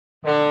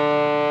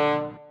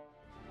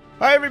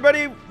Hi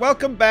everybody,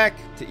 welcome back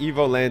to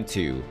Evoland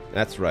 2.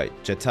 That's right,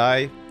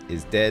 Jatai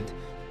is dead.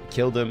 We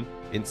killed him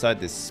inside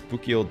this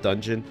spooky old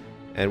dungeon.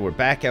 And we're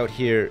back out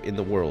here in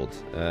the world.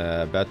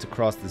 About to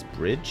cross this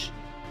bridge.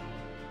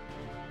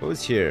 What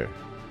was here?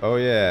 Oh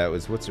yeah, it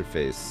was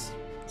what's-her-face.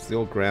 It's the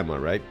old grandma,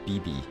 right?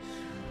 BB. You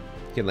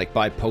can like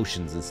buy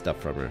potions and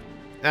stuff from her.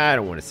 I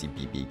don't want to see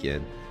BB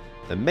again.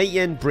 The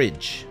Mayen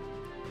Bridge.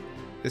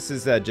 This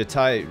is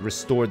Jatai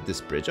restored this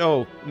bridge.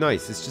 Oh,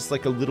 nice. It's just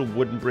like a little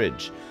wooden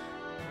bridge.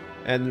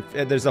 And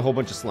there's a whole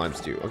bunch of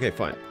slimes too. Okay,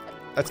 fine.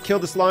 Let's kill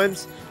the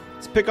slimes.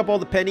 Let's pick up all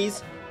the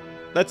pennies.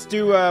 Let's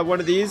do one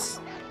of these.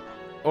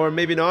 Or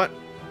maybe not.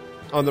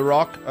 On the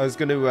rock. I was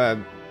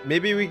gonna,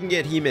 maybe we can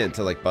get He-Man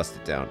to like bust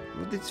it down.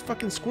 These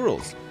fucking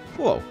squirrels.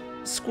 Whoa.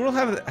 Squirrel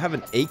have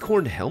an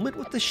acorn helmet?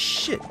 What the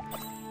shit?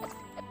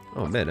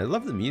 Oh man, I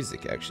love the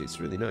music actually. It's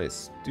really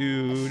nice.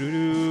 Do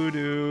do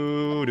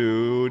do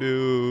do do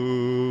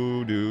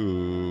do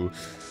do.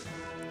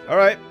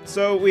 Alright,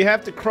 so we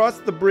have to cross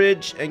the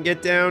bridge and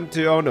get down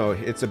to... Oh no,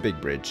 it's a big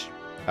bridge.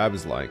 I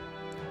was lying.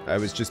 I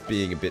was just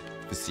being a bit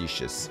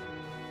facetious.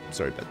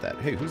 Sorry about that.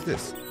 Hey, who's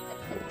this?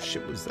 Oh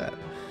shit, what was that?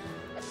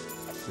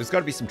 There's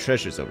gotta be some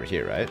treasures over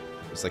here, right?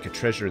 There's like a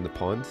treasure in the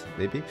pond,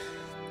 maybe?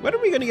 When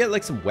are we gonna get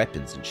like some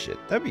weapons and shit?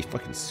 That'd be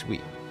fucking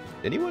sweet.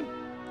 Anyone?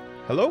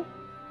 Hello?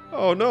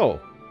 Oh no.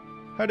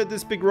 How did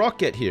this big rock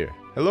get here?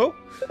 Hello?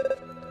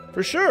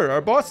 For sure,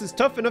 our boss is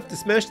tough enough to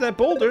smash that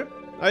boulder.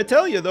 I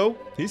tell you though,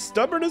 he's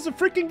stubborn as a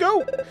freaking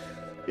goat.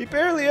 He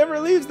barely ever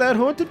leaves that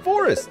haunted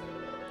forest.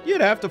 You'd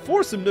have to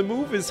force him to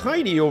move his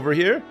hiney over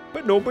here,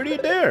 but nobody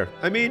dare.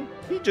 I mean,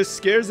 he just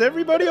scares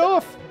everybody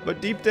off.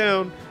 But deep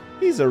down,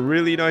 he's a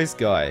really nice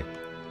guy.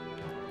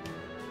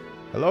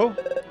 Hello?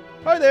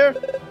 Hi there.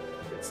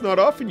 It's not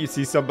often you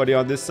see somebody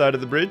on this side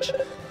of the bridge.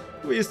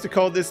 We used to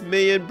call this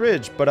Mayen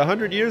Bridge, but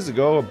 100 years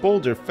ago, a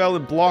boulder fell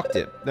and blocked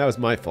it. That was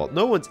my fault.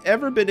 No one's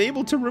ever been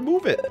able to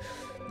remove it.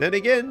 Then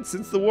again,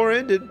 since the war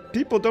ended,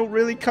 people don't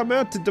really come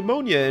out to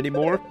Demonia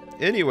anymore.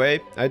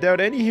 Anyway, I doubt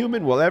any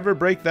human will ever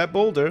break that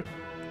boulder.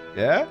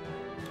 Yeah?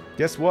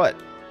 Guess what?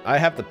 I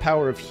have the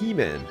power of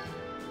He-Man.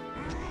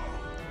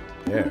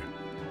 There.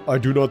 I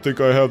do not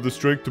think I have the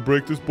strength to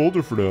break this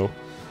boulder for now.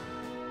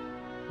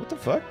 What the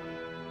fuck?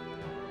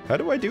 How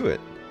do I do it?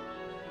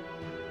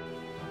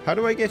 How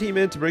do I get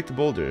He-Man to break the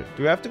boulder?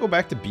 Do I have to go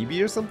back to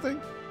BB or something?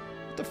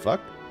 What the fuck?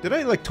 Did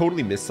I like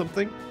totally miss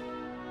something?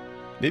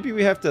 Maybe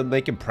we have to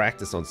make him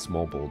practice on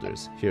small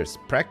boulders. Here,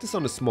 practice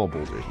on a small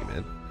boulder,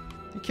 He-Man.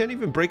 You can't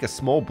even break a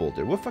small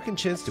boulder. What fucking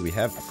chance do we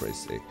have, for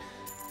Christ's sake?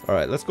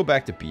 Alright, let's go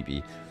back to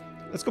BB.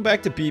 Let's go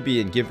back to BB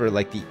and give her,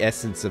 like, the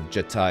essence of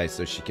Jatai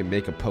so she can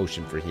make a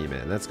potion for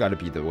He-Man. That's gotta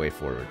be the way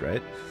forward,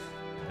 right?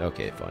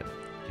 Okay, fine.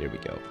 Here we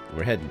go.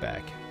 We're heading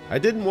back. I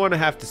didn't want to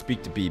have to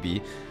speak to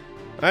BB.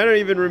 I don't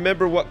even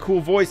remember what cool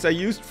voice I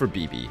used for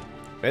BB.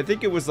 I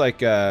think it was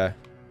like,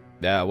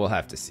 nah, we'll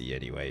have to see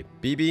anyway.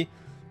 BB?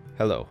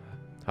 Hello.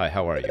 Hi,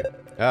 how are you?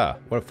 Ah,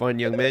 what a fine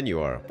young man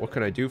you are. What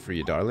can I do for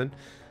you, darling?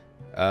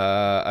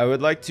 I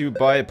would like to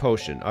buy a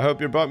potion. I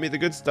hope you brought me the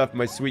good stuff,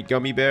 my sweet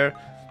gummy bear.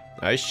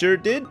 I sure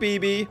did,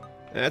 BB.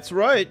 That's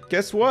right.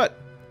 Guess what?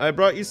 I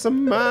brought you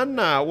some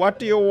mana. What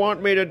do you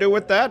want me to do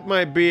with that,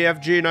 my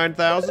BFG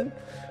 9000?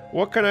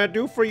 What can I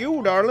do for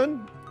you,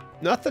 darling?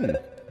 Nothing.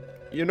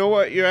 You know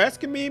what you're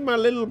asking me, my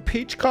little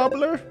peach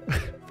cobbler?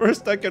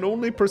 First, I can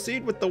only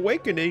proceed with the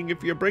awakening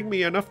if you bring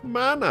me enough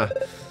mana.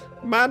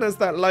 Mana's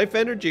that life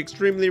energy,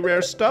 extremely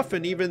rare stuff,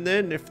 and even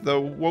then, if the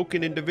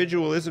woken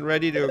individual isn't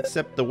ready to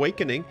accept the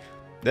awakening,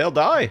 they'll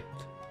die.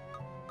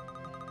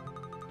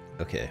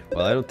 Okay,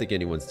 well, I don't think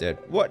anyone's dead.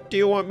 What do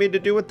you want me to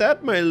do with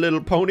that, my little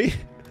pony?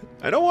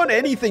 I don't want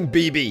anything,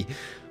 BB.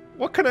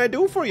 What can I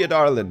do for you,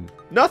 darling?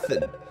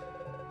 Nothing.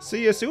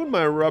 See you soon,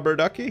 my rubber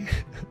ducky.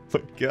 Oh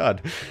my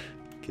god.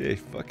 Okay,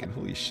 fucking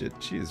holy shit.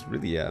 She is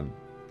really,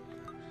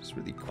 she's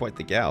really quite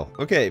the gal.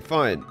 Okay,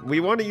 fine.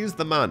 We want to use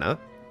the mana.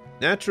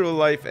 Natural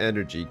life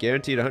energy,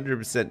 guaranteed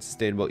 100%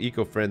 sustainable,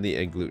 eco-friendly,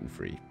 and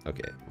gluten-free.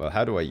 Okay, well,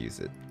 how do I use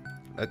it?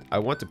 I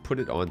want to put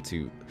it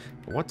onto...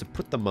 I want to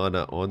put the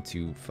mana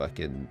onto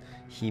fucking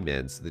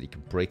He-Man so that he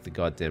can break the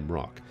goddamn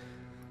rock.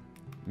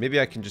 Maybe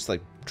I can just, like,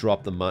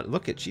 drop the mana.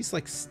 Look at, she's,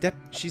 like,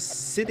 she's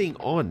sitting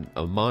on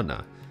a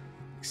mana.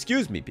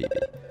 Excuse me, BB.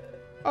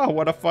 Oh,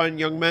 what a fine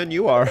young man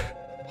you are.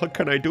 What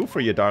can I do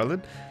for you,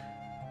 darling?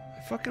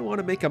 I fucking want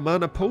to make a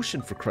mana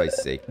potion, for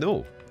Christ's sake.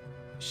 No.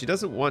 She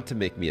doesn't want to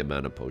make me a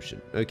mana potion.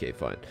 Okay,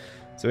 fine.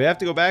 So we have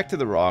to go back to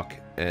the rock,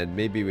 and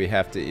maybe we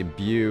have to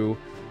imbue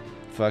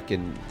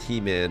fucking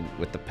He-Man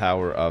with the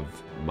power of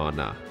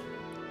mana.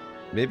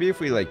 Maybe if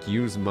we, like,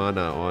 use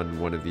mana on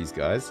one of these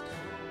guys.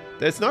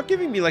 It's not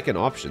giving me, like, an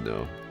option,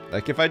 though.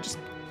 Like, if I just...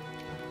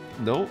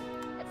 No?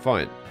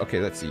 Fine. Okay,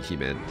 let's see,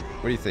 He-Man.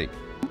 What do you think?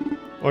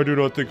 I do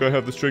not think I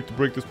have the strength to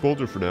break this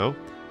boulder for now.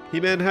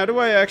 He-Man, how do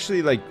I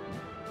actually, like,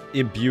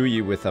 imbue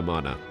you with a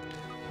mana?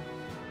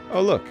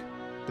 Oh, look.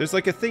 There's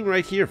like a thing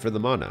right here for the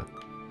mana.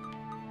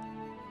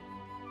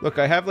 Look,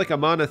 I have like a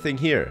mana thing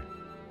here.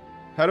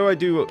 How do I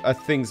do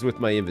things with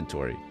my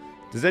inventory?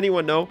 Does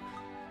anyone know?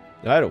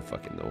 I don't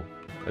fucking know.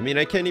 I mean,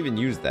 I can't even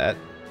use that.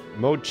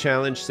 Mode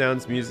challenge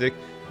sounds music.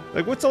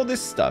 Like, what's all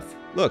this stuff?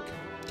 Look,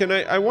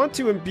 I want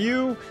to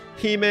imbue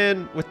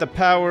He-Man with the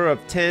power of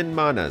 10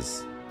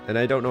 manas, and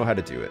I don't know how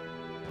to do it.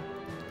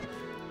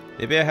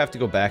 Maybe I have to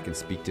go back and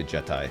speak to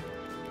Jetai.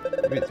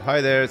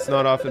 Hi there, it's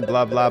not often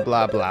blah blah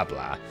blah blah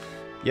blah.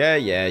 Yeah,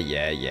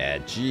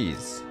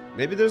 jeez.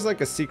 Maybe there's like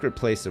a secret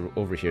place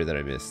over here that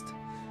I missed.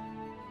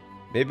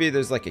 Maybe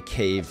there's like a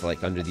cave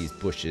like under these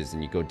bushes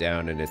and you go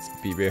down and it's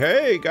BB.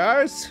 Hey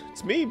guys,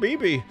 it's me,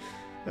 BB.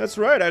 That's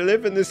right, I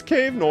live in this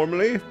cave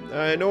normally.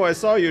 I know I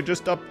saw you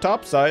just up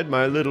topside,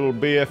 my little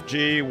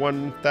BFG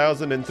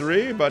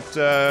 1003, but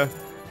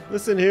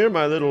listen here,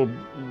 my little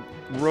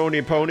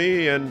Rony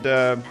Pony and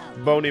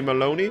Boney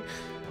Maloney.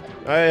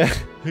 I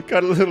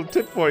got a little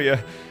tip for you.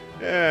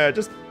 Yeah,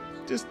 just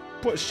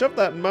shove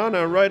that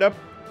mana right up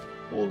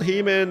old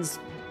He-Man's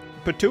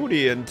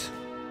patootie and,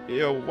 you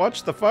know,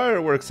 watch the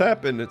fireworks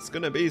happen. It's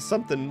gonna be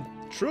something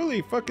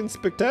truly fucking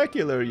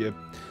spectacular, you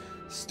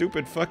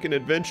stupid fucking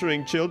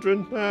adventuring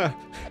children. I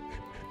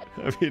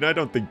mean, I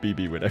don't think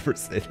BB would ever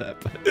say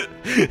that, but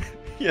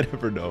you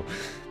never know.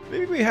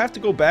 Maybe we have to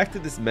go back to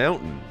this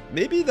mountain.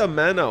 Maybe the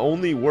mana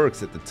only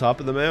works at the top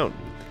of the mountain.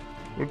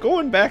 We're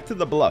going back to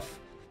the bluff.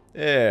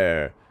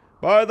 There.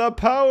 By the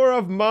power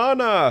of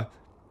mana,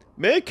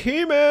 make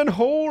He-Man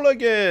whole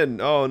again.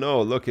 Oh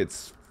no, look,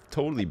 it's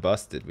totally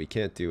busted. We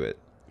can't do it.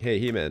 Hey,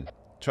 He-Man,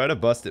 try to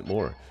bust it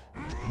more.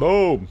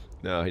 Boom.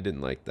 No, he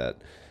didn't like that.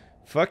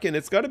 Fucking,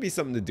 it's got to be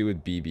something to do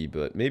with BB,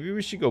 but maybe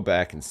we should go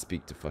back and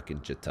speak to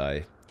fucking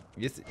Jetai.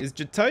 Is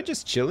Jetai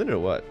just chilling or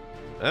what?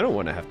 I don't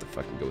want to have to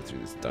fucking go through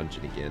this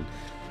dungeon again.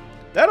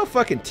 That'll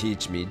fucking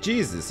teach me.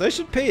 Jesus, I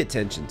should pay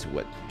attention to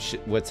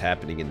what's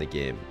happening in the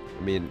game.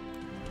 I mean,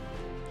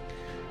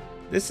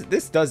 this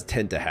does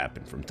tend to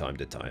happen from time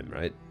to time,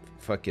 right?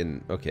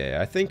 Fucking okay.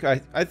 I think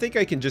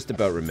I can just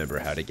about remember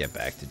how to get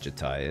back to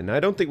Jetai, and I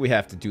don't think we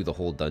have to do the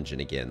whole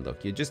dungeon again.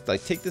 Look, you just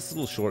like take this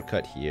little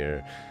shortcut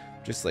here,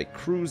 just like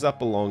cruise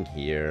up along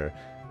here.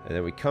 And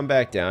then we come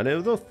back down,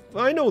 and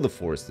I know the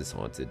forest is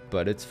haunted,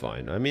 but it's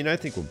fine. I mean, I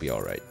think we'll be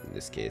alright in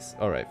this case.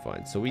 Alright,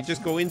 fine. So we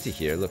just go into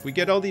here. Look, we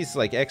get all these,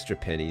 like, extra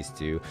pennies,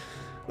 too.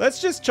 Let's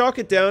just chalk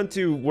it down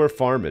to we're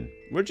farming.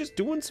 We're just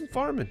doing some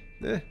farming.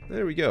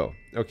 There we go.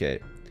 Okay.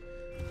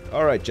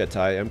 Alright,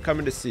 Jetai, I'm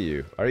coming to see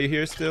you. Are you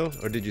here still,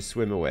 or did you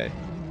swim away?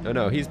 Oh,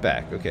 no, he's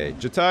back. Okay,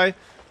 Jetai,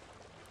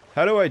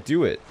 how do I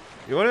do it?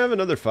 You want to have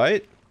another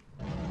fight?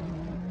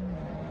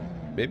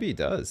 Maybe he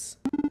does.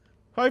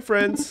 Hi,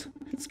 friends.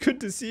 It's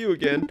good to see you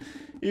again,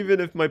 even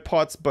if my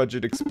pot's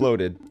budget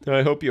exploded.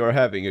 I hope you are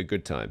having a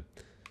good time.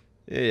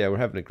 Yeah, we're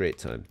having a great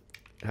time.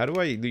 How do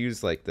I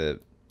use, like, the...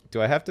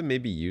 Do I have to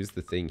maybe use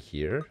the thing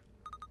here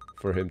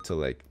for him to,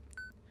 like...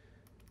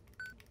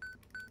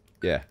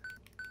 Yeah,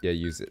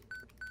 use it.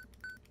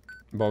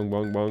 Bong,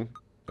 bong, bong.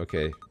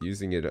 Okay,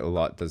 using it a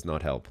lot does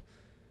not help.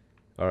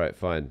 Alright,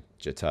 fine.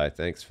 Jetai,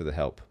 thanks for the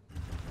help.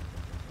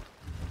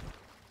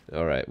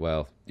 Alright,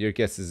 well, your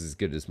guess is as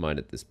good as mine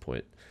at this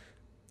point.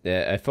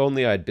 Yeah, if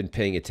only I'd been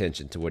paying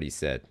attention to what he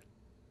said.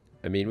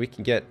 I mean, we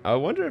can get... I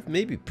wonder if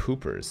maybe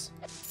poopers...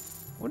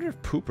 I wonder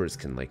if poopers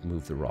can, like,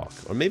 move the rock.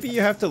 Or maybe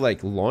you have to,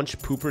 like, launch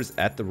poopers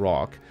at the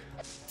rock.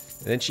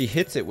 And then she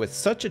hits it with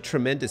such a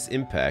tremendous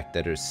impact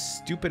that her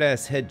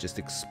stupid-ass head just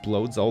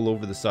explodes all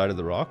over the side of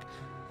the rock.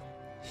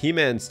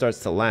 He-Man starts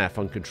to laugh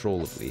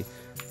uncontrollably.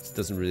 Just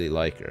doesn't really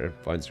like her.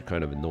 Finds her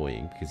kind of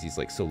annoying because he's,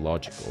 like, so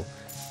logical.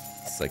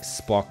 It's, like,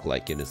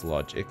 Spock-like in his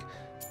logic.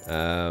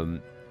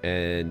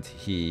 And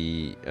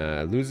he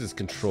loses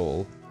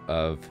control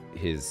of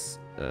his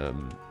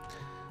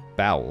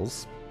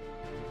bowels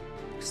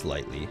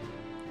slightly.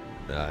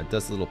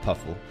 Does a little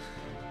puffle,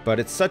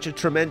 but it's such a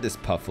tremendous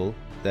puffle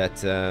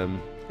that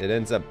it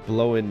ends up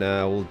blowing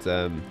the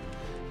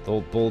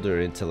old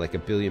boulder into like a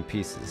billion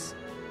pieces.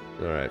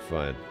 Alright,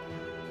 fine.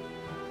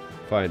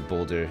 Fine,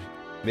 boulder.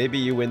 Maybe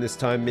you win this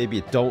time, maybe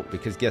it don't,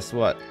 because guess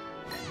what?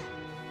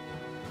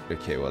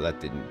 Okay, well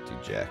that didn't do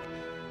jack.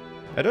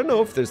 I don't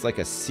know if there's like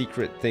a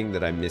secret thing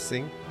that I'm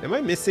missing. Am I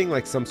missing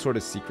like some sort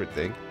of secret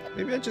thing?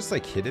 Maybe I just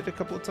like hit it a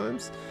couple of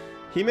times.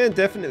 He-Man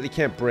definitely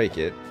can't break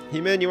it.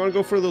 He-Man, you want to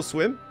go for a little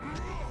swim?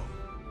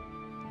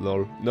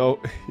 Lol. No,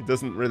 he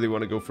doesn't really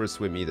want to go for a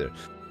swim either.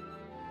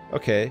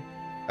 Okay.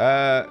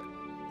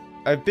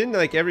 I've been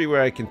like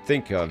everywhere I can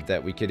think of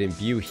that we could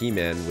imbue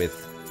He-Man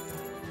with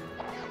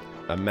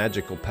a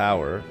magical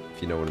power,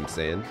 if you know what I'm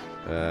saying.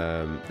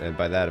 And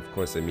by that, of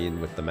course, I mean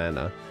with the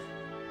mana.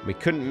 We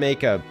couldn't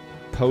make a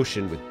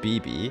potion with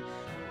BB,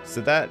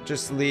 so that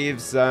just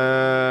leaves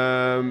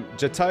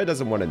Jetai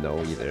doesn't want to know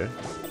either.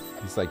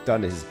 He's like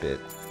done his bit.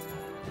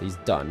 He's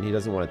done. He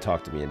doesn't want to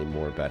talk to me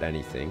anymore about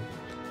anything,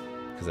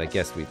 because I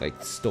guess we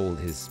like stole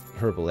his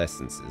herbal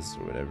essences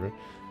or whatever.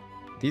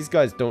 These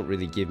guys don't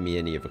really give me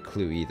any of a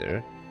clue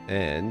either,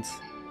 and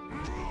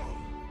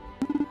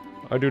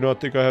I do not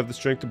think I have the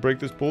strength to break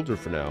this boulder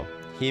for now.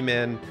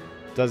 He-Man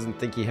doesn't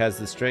think he has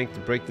the strength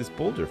to break this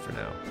boulder for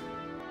now.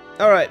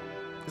 Alright,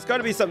 it's got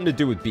to be something to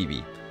do with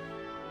BB.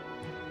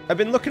 I've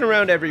been looking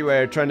around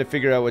everywhere trying to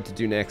figure out what to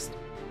do next.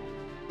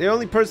 The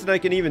only person I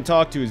can even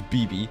talk to is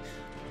BB.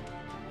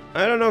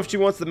 I don't know if she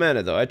wants the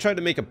mana, though. I tried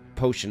to make a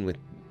potion with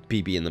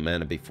BB and the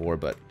mana before,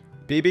 but...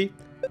 BB?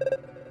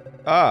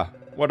 Ah,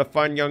 what a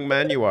fine young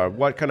man you are.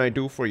 What can I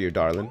do for you,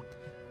 darling?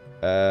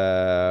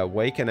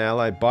 Wake an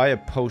ally, buy a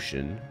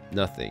potion.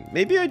 Nothing.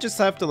 Maybe I just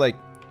have to, like,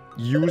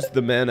 use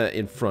the mana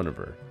in front of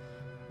her.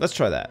 Let's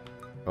try that.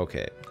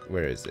 Okay,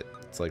 where is it?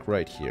 It's, like,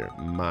 right here.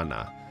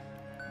 Mana.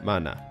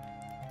 Mana.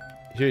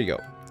 Here you go.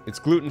 It's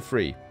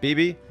gluten-free.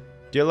 BB,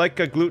 do you like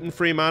a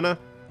gluten-free mana?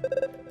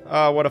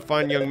 Ah, what a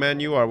fine young man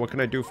you are. What can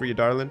I do for you,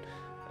 darling?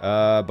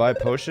 Buy a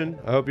potion?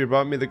 I hope you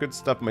brought me the good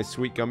stuff, my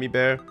sweet gummy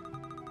bear.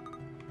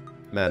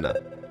 Mana.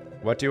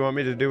 What do you want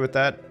me to do with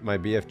that? My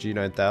BFG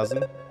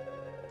 9000?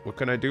 What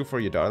can I do for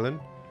you, darling?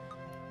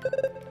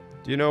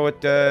 Do you know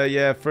what,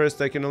 yeah,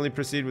 first I can only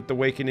proceed with the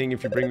awakening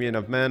if you bring me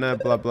enough mana,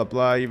 blah, blah,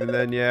 blah. Even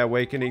then, yeah,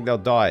 awakening, they'll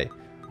die.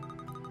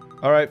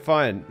 Alright,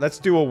 fine. Let's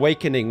do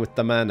awakening with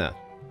the mana.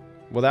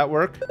 Will that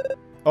work?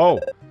 Oh,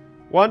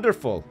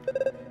 wonderful.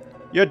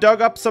 You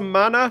dug up some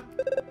mana?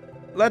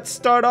 Let's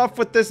start off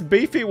with this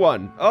beefy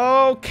one.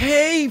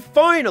 Okay,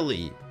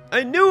 finally.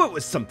 I knew it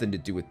was something to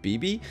do with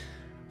BB.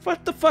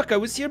 What the fuck? I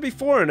was here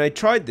before and I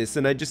tried this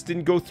and I just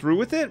didn't go through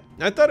with it?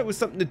 I thought it was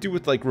something to do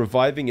with, like,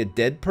 reviving a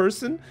dead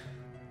person.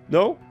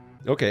 No?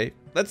 Okay.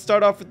 Let's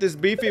start off with this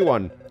beefy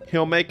one.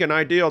 He'll make an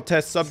ideal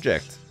test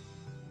subject.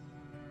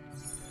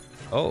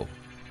 Oh.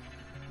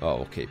 Oh,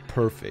 okay.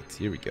 Perfect.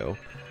 Here we go.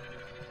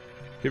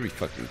 Here we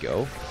fucking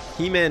go.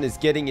 He-Man is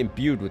getting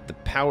imbued with the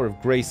power of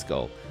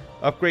Grayskull.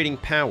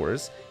 Upgrading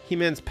powers.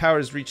 He-Man's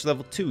powers reach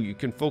level 2. You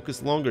can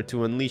focus longer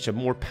to unleash a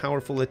more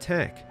powerful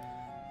attack.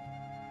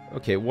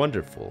 Okay,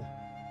 wonderful.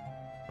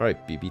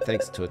 Alright, BB,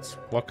 thanks, Toots.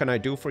 What can I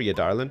do for you,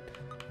 darling?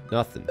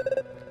 Nothing.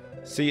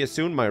 See you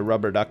soon, my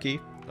rubber ducky.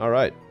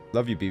 Alright,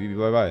 love you, BB,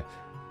 bye-bye.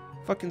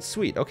 Fucking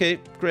sweet. Okay,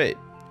 great.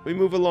 We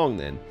move along,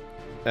 then.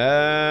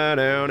 Now.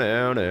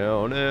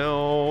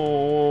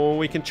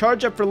 We can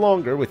charge up for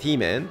longer with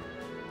He-Man.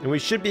 And we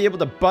should be able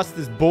to bust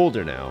this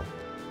boulder now.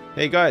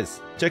 Hey, guys,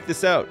 check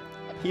this out.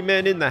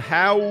 He-Man in the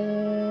house.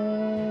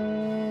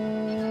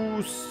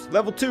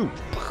 Level 2.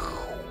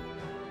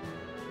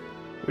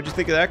 What'd you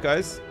think of that,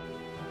 guys?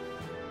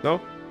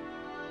 No?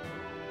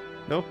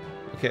 No?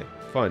 Okay,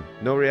 fine.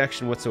 No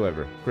reaction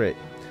whatsoever. Great.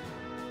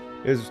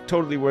 It was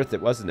totally worth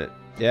it, wasn't it?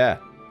 Yeah.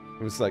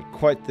 It was like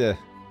quite the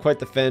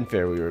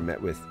fanfare we were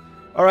met with.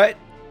 Alright.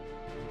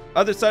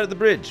 Other side of the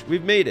bridge.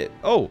 We've made it.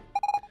 Oh.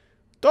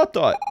 Dot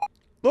dot.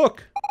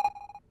 Look.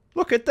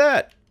 Look at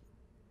that.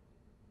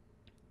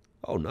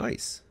 Oh,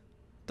 nice.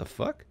 The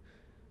fuck?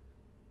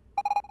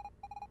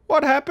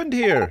 What happened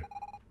here?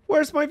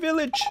 Where's my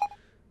village?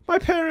 My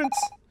parents!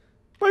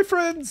 My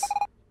friends!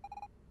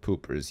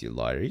 Poopers, you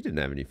liar. You didn't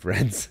have any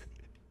friends.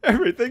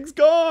 Everything's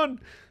gone!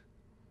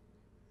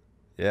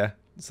 Yeah,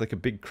 it's like a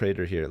big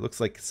crater here. It looks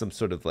like some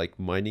sort of, like,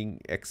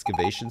 mining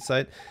excavation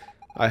site.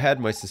 I had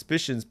my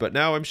suspicions, but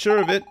now I'm sure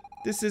of it.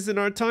 This isn't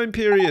our time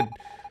period.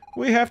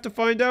 We have to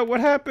find out what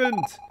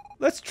happened.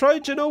 Let's try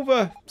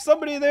Genova.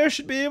 Somebody there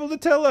should be able to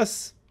tell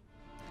us.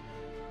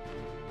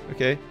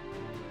 Okay.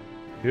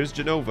 Here's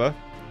Genova.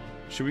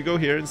 Should we go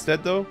here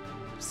instead, though?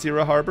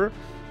 Sierra Harbor?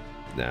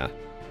 Nah.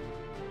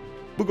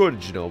 We'll go to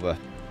Genova.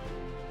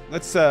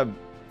 Let's,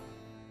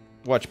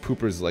 watch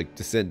Poopers, like,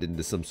 descend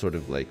into some sort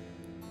of, like,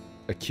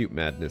 acute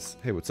madness.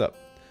 Hey, what's up?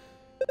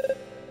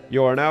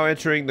 You are now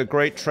entering the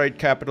great trade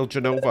capital,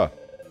 Genova.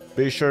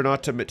 Be sure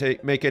not to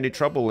make any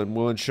trouble and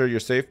we'll ensure your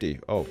safety.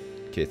 Oh,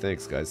 okay,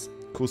 thanks, guys.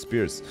 Cool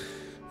spears.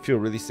 Feel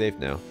really safe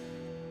now.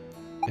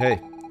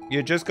 Hey,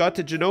 you just got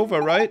to Genova,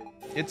 right?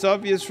 It's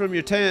obvious from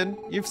your tan.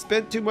 You've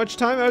spent too much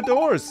time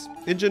outdoors.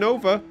 In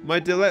Genova, my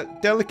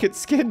delicate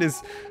skin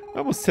is... I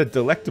almost said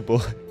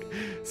delectable.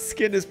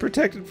 Skin is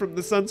protected from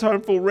the sun's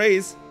harmful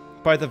rays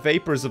by the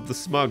vapors of the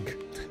smug.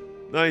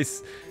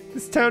 Nice.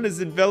 This town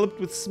is enveloped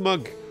with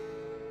smug.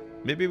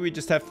 Maybe we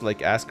just have to,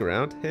 like, ask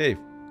around. Hey,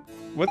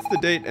 what's the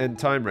date and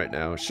time right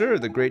now? Sure,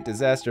 the Great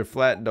Disaster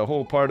flattened a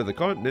whole part of the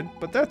continent,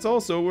 but that's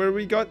also where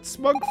we got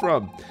smug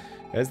from.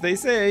 As they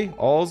say,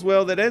 all's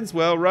well that ends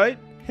well, right?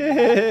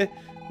 Hehehe.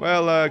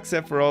 Well,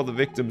 except for all the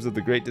victims of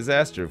the Great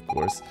Disaster, of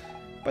course.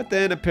 But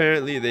then,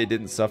 apparently, they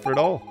didn't suffer at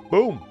all.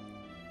 Boom!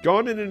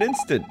 Gone in an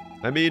instant.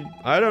 I mean,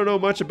 I don't know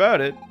much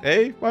about it.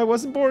 Eh? I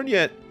wasn't born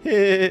yet.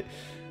 Hehehe.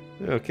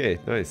 Okay,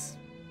 nice.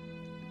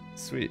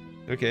 Sweet.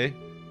 Okay.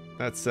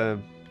 That's,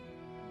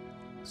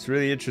 it's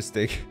really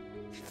interesting.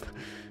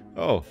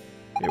 Oh.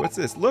 Hey, what's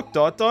this? Look,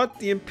 Dot Dot,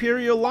 the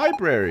Imperial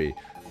Library.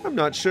 I'm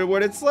not sure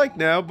what it's like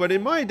now, but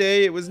in my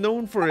day, it was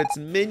known for its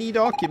many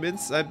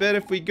documents. I bet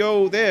if we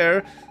go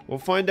there, we'll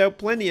find out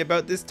plenty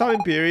about this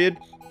time period.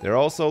 They're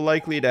also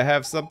likely to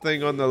have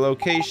something on the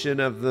location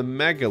of the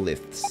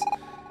megaliths.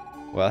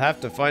 We'll have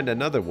to find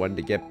another one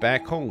to get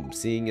back home,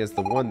 seeing as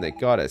the one that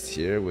got us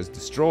here was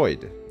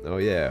destroyed. Oh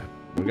yeah,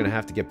 we're gonna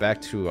have to get back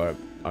to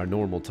our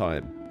normal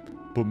time.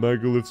 But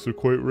megaliths are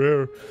quite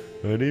rare,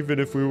 and even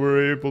if we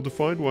were able to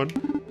find one,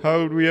 how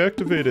would we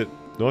activate it?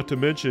 Not to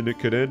mention, it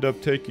could end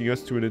up taking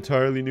us to an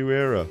entirely new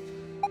era.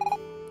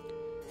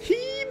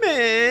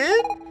 He-Man!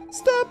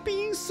 Stop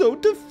being so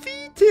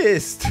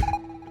defeatist!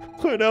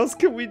 What else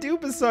can we do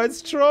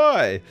besides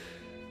try? ...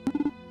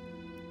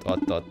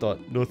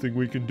 Nothing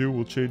we can do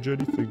will change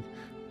anything.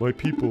 My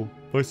people,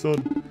 my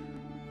son,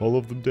 all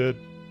of them dead.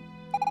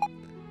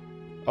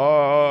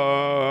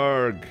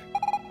 Arg! ...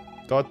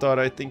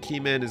 I think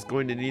He-Man is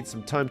going to need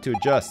some time to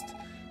adjust.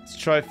 Let's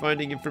try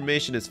finding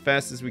information as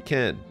fast as we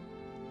can.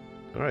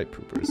 Alright,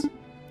 poopers. ...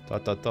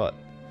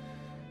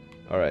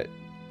 Alright.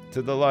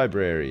 To the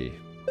library.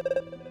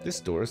 This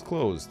door is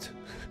closed.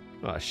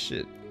 Ah,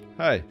 shit.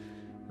 Hi.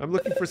 I'm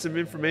looking for some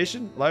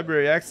information.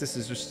 Library access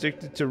is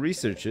restricted to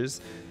researchers.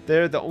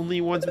 They're the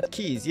only ones with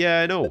keys.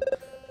 Yeah, I know.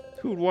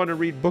 Who'd want to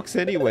read books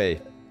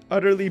anyway?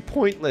 Utterly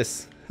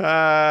pointless.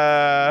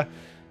 Ah.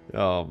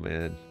 Oh,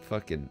 man.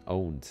 Fucking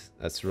owned.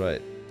 That's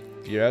right.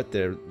 If you're out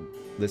there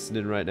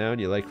listening right now and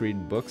you like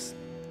reading books,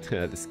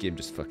 this game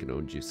just fucking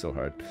owned you so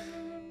hard.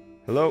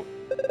 Hello?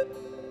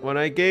 When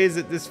I gaze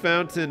at this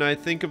fountain, I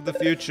think of the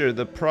future.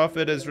 The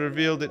prophet has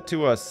revealed it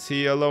to us.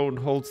 He alone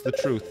holds the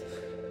truth.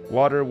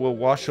 Water will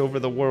wash over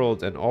the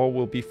world and all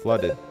will be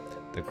flooded.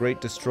 The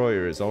great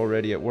destroyer is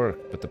already at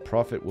work, but the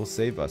prophet will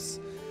save us.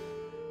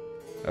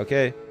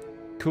 Okay,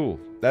 cool.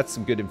 That's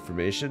some good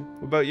information.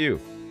 What about you?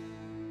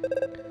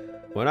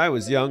 When I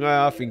was young, I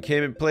often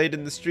came and played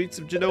in the streets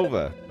of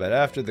Genova, but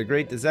after the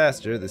great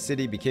disaster, the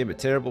city became a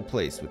terrible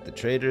place with the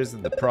traders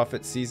and the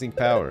prophet seizing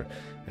power,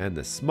 and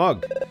the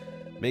smug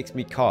makes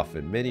me cough,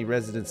 and many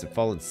residents have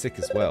fallen sick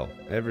as well.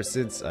 Ever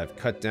since, I've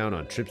cut down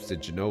on trips to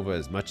Genova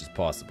as much as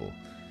possible.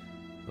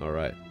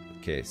 Alright,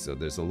 okay, so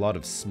there's a lot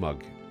of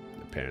smug,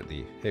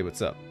 apparently. Hey,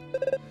 what's up?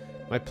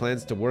 My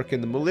plan's to work in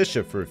the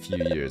militia for a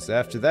few years.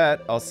 After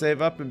that, I'll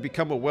save up and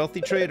become a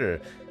wealthy trader.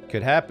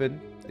 Could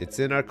happen. It's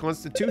in our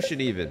constitution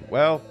even.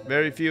 Well,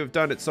 very few have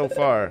done it so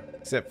far.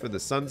 Except for the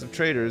sons of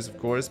traders, of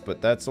course,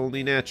 but that's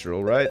only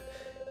natural, right?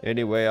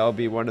 Anyway, I'll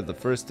be one of the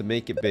first to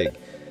make it big.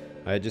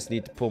 I just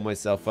need to pull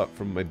myself up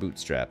from my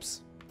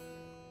bootstraps.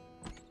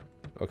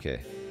 Okay,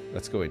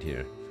 let's go in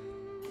here.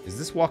 Is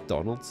this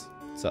Walkdonald's?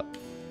 What's up?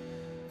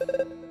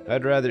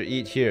 I'd rather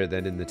eat here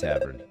than in the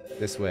tavern.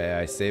 This way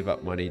I save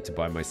up money to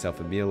buy myself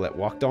a meal at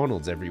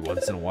Walkdonald's every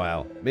once in a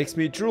while. Makes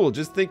me drool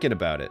just thinking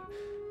about it.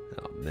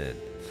 Oh man,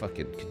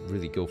 fucking could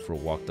really go for a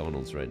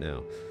Walkdonald's right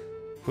now.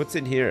 What's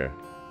in here?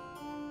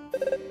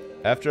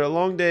 After a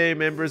long day,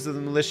 members of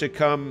the militia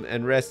come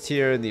and rest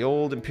here in the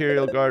old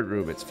Imperial Guard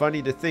room. It's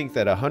funny to think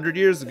that 100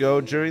 years ago,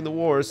 during the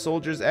war,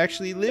 soldiers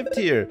actually lived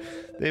here.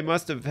 They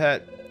must have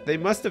had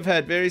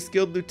very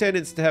skilled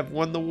lieutenants to have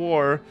won the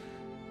war.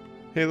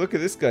 Hey, look at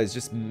this guy's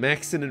just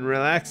maxing and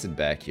relaxing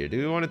back here. Do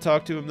we want to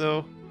talk to him,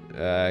 though?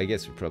 I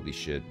guess we probably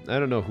should. I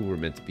don't know who we're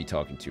meant to be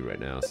talking to right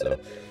now, so...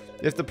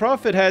 If the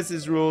prophet has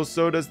his rules,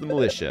 so does the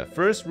militia.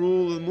 First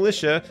rule of the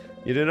militia,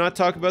 you do not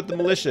talk about the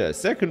militia.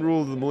 Second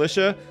rule of the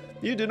militia,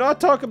 you do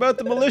not talk about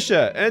the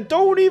militia. And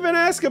don't even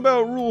ask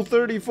about Rule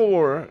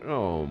 34.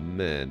 Oh,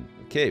 man.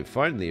 Okay,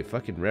 finally a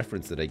fucking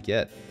reference that I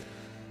get.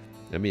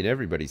 I mean,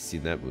 everybody's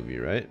seen that movie,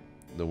 right?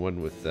 The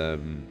one with,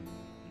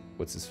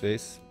 what's his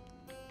face?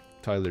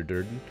 Tyler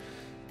Durden.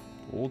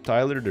 Old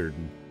Tyler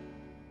Durden.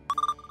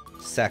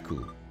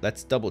 Saku.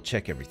 Let's double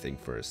check everything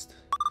first.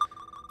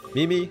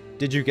 Mimi,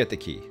 did you get the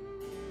key?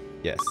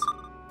 Yes.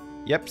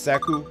 Yep,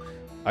 Saku.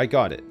 I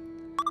got it.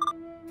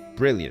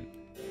 Brilliant.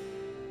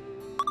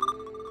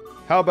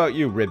 How about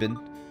you, Ribbon?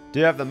 Do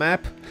you have the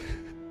map?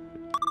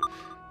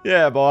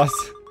 Yeah, boss.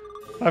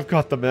 I've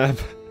got the map.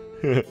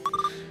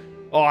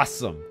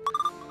 Awesome.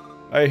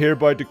 I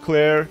hereby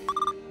declare...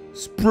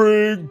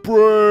 Spring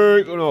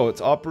break! Oh no,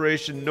 it's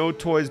Operation No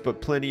Toys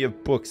But Plenty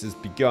of Books has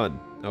begun.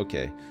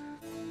 Okay.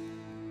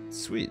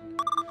 Sweet.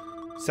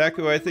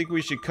 Saku, I think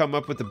we should come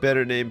up with a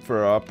better name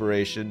for our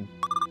operation.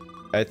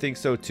 I think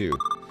so too.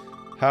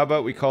 How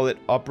about we call it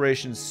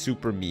Operation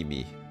Super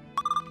Mimi?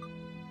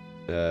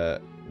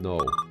 No.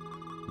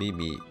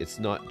 Mimi, it's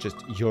not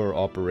just your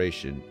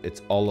operation,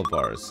 it's all of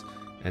ours.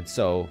 And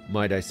so,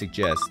 might I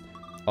suggest,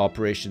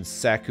 Operation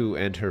Saku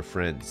and her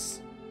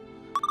friends.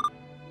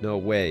 No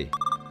way.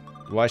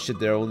 Why should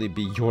there only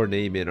be your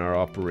name in our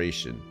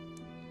operation?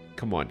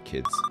 Come on,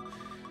 kids.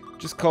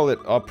 Just call it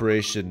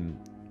Operation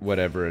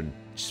whatever and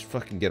just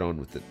fucking get on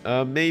with it.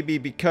 Maybe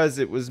because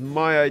it was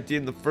my idea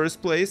in the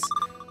first place?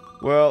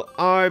 Well,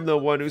 I'm the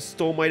one who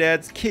stole my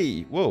dad's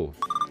key. Whoa,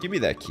 give me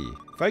that key.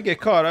 If I get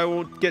caught, I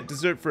won't get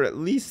dessert for at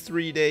least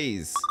 3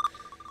 days.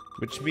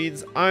 Which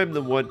means I'm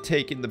the one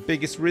taking the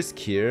biggest risk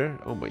here.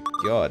 Oh my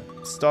god.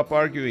 Stop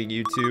arguing,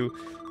 you two.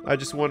 I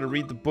just want to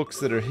read the books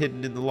that are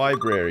hidden in the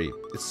library.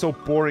 It's so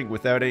boring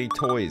without any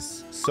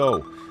toys.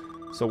 So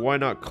why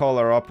not call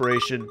our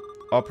operation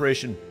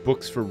Operation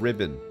Books for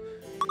Ribbon?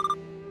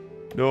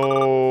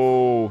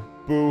 No.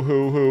 Boo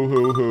hoo hoo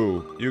hoo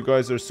hoo. You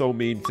guys are so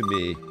mean to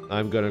me.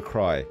 I'm gonna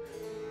cry.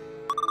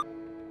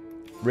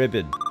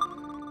 Ribbon.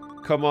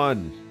 Come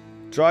on.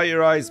 Dry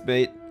your eyes,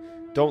 mate.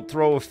 Don't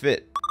throw a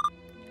fit. ...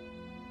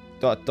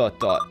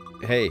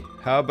 Hey,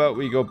 how about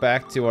we go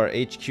back to our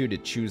HQ to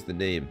choose the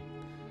name?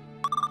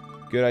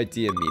 Good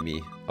idea,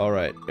 Mimi.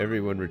 Alright,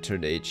 everyone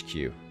return to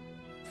HQ.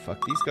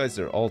 Fuck, these guys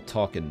are all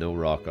talk and no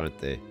rock, aren't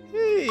they?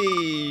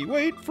 Hey,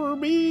 Wait for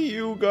me,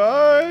 you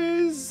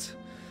guys.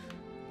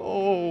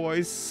 Oh, I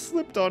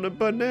slipped on a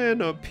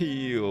banana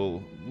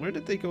peel. Where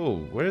did they go?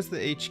 Where's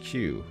the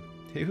HQ?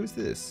 Hey, who's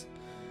this?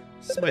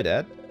 Is this my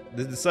dad?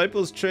 The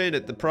disciples train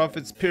at the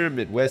Prophet's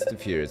Pyramid west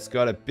of here. It's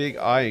got a big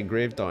eye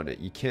engraved on it.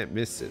 You can't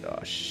miss it.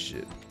 Oh,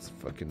 shit. It's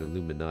fucking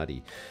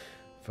Illuminati.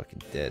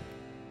 Fucking dead.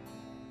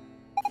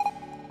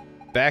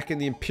 Back in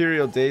the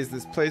Imperial days,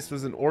 this place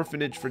was an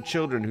orphanage for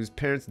children whose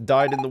parents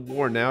died in the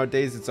war.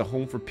 Nowadays, it's a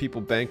home for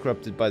people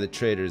bankrupted by the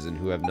traders and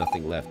who have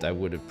nothing left. I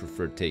would have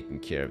preferred taking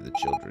care of the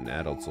children.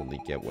 Adults only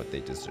get what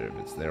they deserve.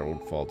 It's their own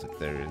fault if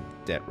they're in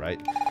debt,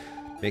 right?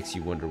 Makes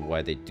you wonder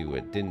why they do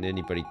it. Didn't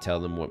anybody tell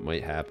them what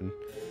might happen?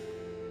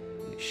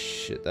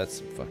 Shit, that's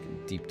some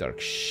fucking deep dark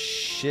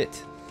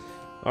shit.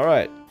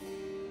 Alright.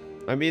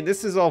 I mean,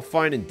 this is all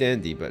fine and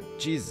dandy, but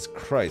Jesus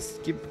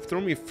Christ.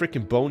 Throw me a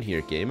freaking bone here,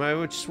 game. I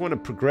just want to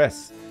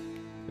progress.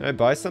 Can I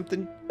buy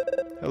something?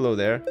 Hello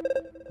there.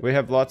 We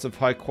have lots of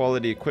high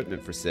quality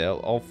equipment for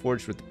sale, all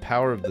forged with the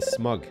power of the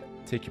smug.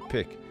 Take your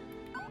pick.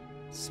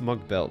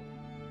 Smug belt.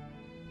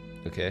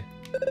 Okay.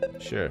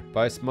 Sure.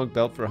 Buy a smug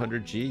belt for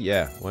 100G?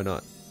 Yeah, why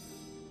not?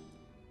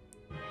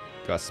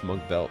 Got a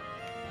smug belt.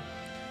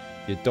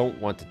 You don't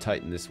want to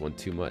tighten this one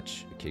too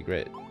much. Okay,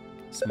 great.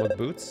 Smug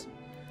boots?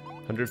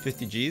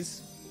 150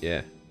 Gs?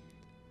 Yeah.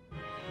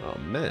 Oh,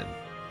 man.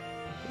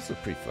 Those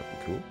look pretty fucking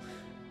cool.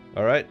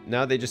 Alright,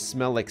 now they just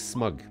smell like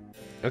smug.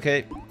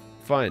 Okay,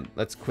 fine.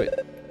 Let's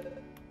quit.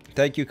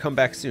 Thank you, come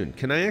back soon.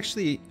 Can I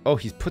actually... Oh,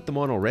 he's put them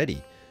on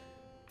already.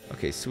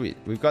 Okay, sweet.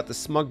 We've got the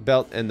smug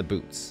belt and the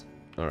boots.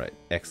 Alright,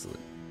 excellent.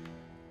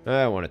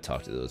 I want to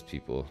talk to those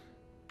people.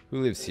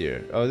 Who lives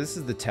here? Oh, this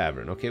is the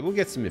tavern. Okay, we'll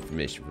get some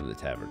information from the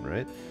tavern,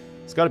 right?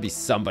 There's got to be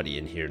somebody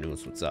in here who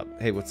knows what's up.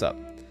 Hey, what's up?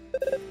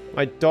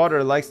 My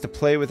daughter likes to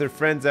play with her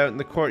friends out in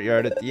the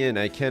courtyard at the inn.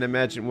 I can't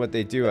imagine what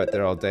they do out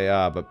there all day.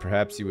 Ah, but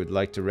perhaps you would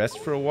like to rest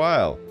for a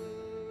while.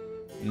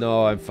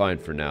 No, I'm fine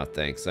for now,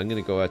 thanks. I'm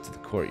gonna go out to the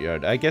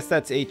courtyard. I guess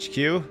that's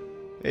HQ.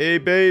 Hey,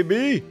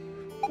 baby!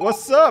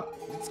 What's up?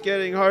 It's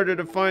getting harder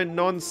to find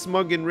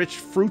non-smug and rich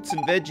fruits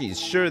and veggies.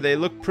 Sure, they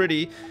look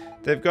pretty.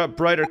 They've got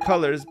brighter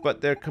colors,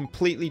 but they're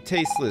completely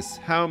tasteless.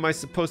 How am I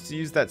supposed to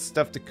use that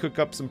stuff to cook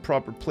up some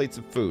proper plates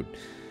of food?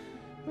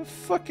 Well,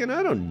 fucking,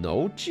 I don't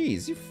know.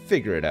 Jeez, you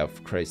figure it out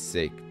for Christ's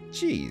sake.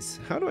 Jeez,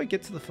 how do I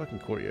get to the fucking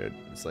courtyard?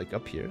 It's like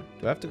up here.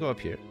 Do I have to go up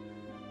here?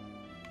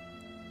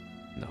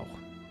 No.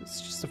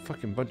 It's just a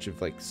fucking bunch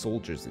of like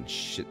soldiers and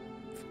shit.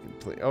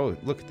 Oh,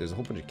 look, there's a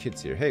whole bunch of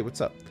kids here. Hey, what's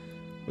up?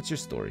 What's your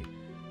story?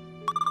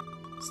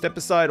 Step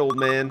aside, old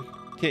man.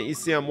 Can't you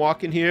see I'm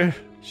walking here?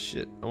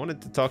 Shit, I wanted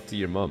to talk to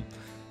your mum.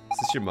 Is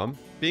this your mum?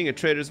 Being a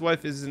trader's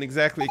wife isn't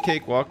exactly a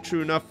cakewalk.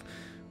 True enough,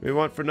 we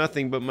want for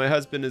nothing, but my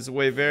husband is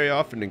away very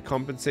often and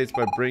compensates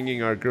by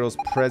bringing our girls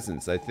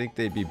presents. I think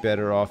they'd be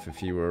better off if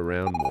he were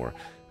around more.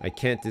 I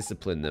can't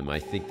discipline them. I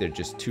think they're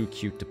just too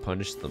cute to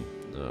punish them.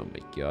 Oh my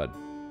god.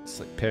 It's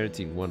like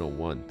parenting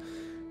 101.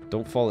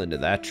 Don't fall into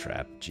that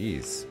trap.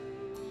 Jeez.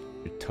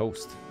 You're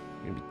toast.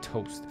 You're gonna be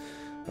toast.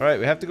 Alright,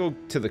 we have to go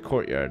to the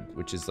courtyard,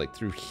 which is like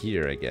through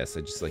here, I guess.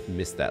 I just like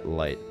missed that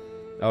light.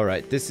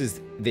 Alright, this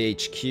is the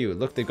HQ.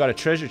 Look, they've got a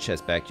treasure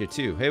chest back here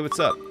too. Hey, what's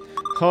up?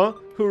 Huh?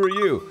 Who are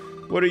you?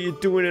 What are you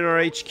doing in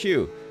our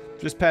HQ?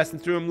 Just passing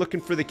through. I'm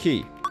looking for the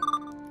key.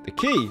 The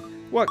key?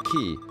 What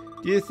key?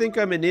 Do you think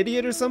I'm an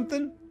idiot or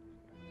something?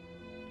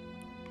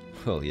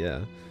 Well,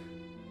 yeah.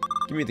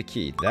 Give me the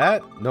key.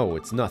 That? No,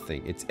 it's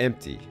nothing. It's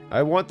empty.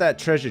 I want that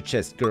treasure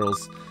chest,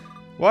 girls.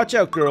 Watch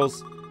out,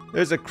 girls.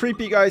 There's a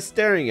creepy guy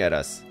staring at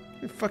us.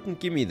 Hey, fucking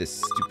give me this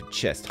stupid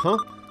chest, huh?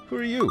 Who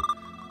are you?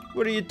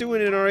 What are you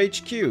doing in our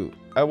HQ?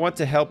 I want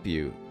to help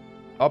you.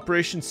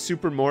 Operation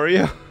Super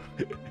Mario?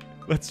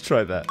 Let's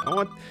try that.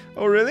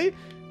 Oh, really?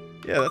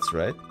 Yeah, that's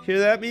right. Hear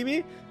that,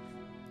 Mimi?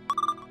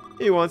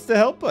 He wants to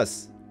help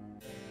us.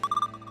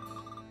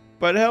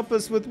 But help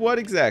us with what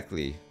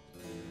exactly?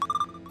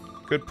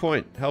 Good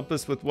point. Help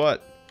us with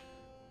what?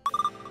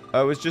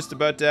 I was just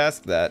about to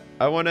ask that.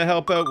 I want to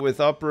help out with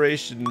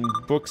Operation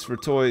Books for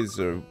Toys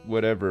or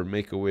whatever,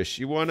 Make-A-Wish.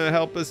 You want to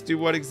help us do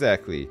what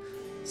exactly?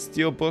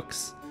 Steal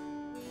books?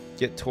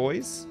 Get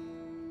toys?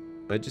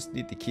 I just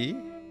need the key?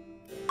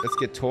 Let's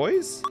get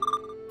toys?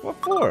 What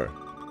for?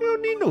 We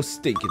don't need no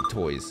stinking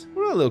toys.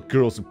 We're not little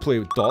girls who play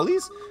with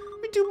dollies.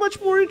 We do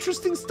much more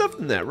interesting stuff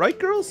than that, right,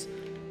 girls?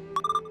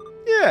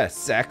 Yeah,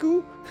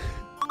 Saku.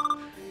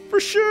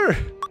 For sure.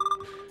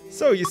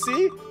 So, you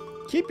see?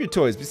 Keep your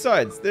toys.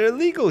 Besides, they're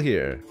illegal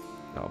here.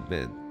 Oh,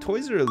 man.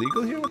 Toys are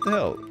illegal here? What the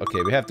hell?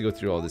 Okay, we have to go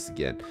through all this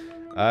again.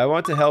 I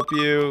want to help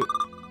you...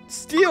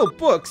 Steal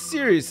books?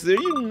 Seriously,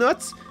 are you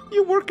nuts?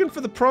 You working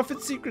for the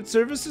Prophet Secret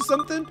Service or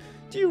something?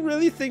 Do you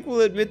really think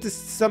we'll admit to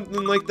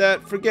something like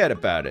that? Forget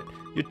about it.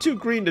 You're too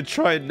green to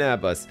try and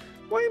nab us.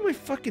 Why am I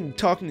fucking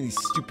talking to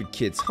these stupid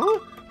kids, huh?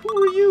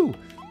 Who are you?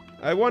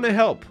 I want to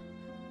help.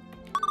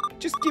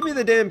 Just give me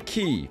the damn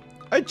key.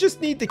 I just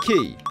need the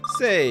key.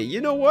 Say, you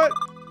know what?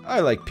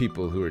 I like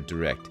people who are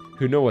direct,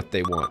 who know what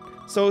they want.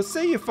 So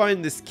say you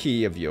find this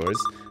key of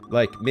yours,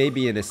 like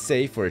maybe in a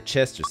safe or a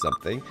chest or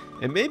something,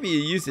 and maybe you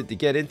use it to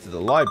get into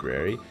the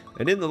library.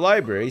 And in the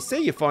library, say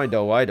you find,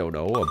 oh, I don't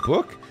know, a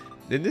book.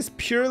 In this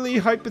purely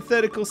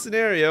hypothetical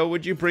scenario,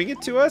 would you bring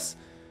it to us?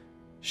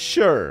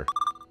 Sure.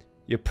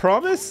 You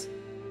promise?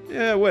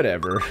 Yeah,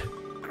 whatever.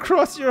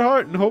 Cross your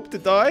heart and hope to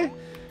die?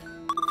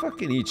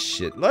 Fucking eat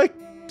shit. Like,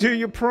 do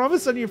you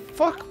promise on your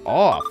fuck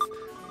off?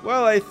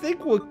 Well, I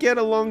think we'll get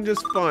along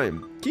just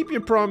fine. Keep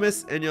your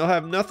promise and you'll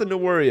have nothing to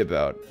worry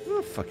about. I'm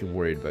not fucking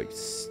worried about you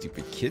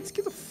stupid kids.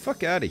 Get the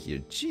fuck out of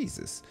here.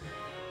 Jesus.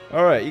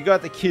 Alright, you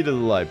got the key to the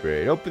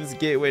library. It opens the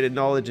gateway to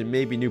knowledge and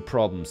maybe new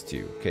problems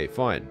too. Okay,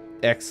 fine.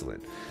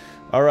 Excellent.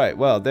 Alright,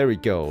 well, there we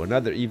go.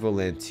 Another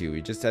Evoland 2.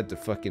 We just had to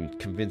fucking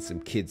convince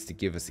some kids to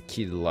give us a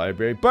key to the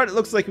library. But it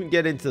looks like we can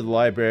get into the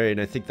library, and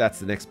I think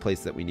that's the next place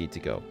that we need to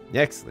go.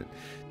 Excellent.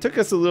 Took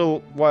us a little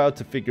while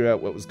to figure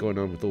out what was going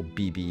on with old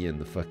BB and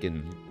the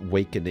fucking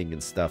awakening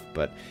and stuff,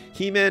 but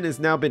He-Man has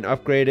now been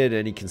upgraded,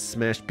 and he can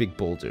smash big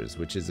boulders,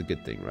 which is a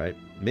good thing, right?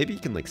 Maybe he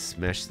can, like,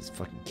 smash these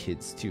fucking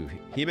kids, too.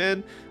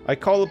 He-Man, I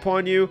call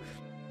upon you.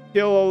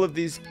 Kill all of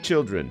these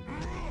children.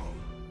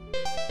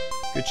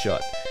 Good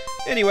shot.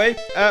 Anyway,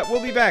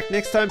 we'll be back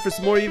next time for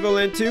some more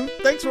Evoland 2.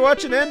 Thanks for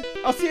watching, and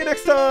I'll see you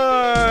next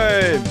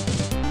time!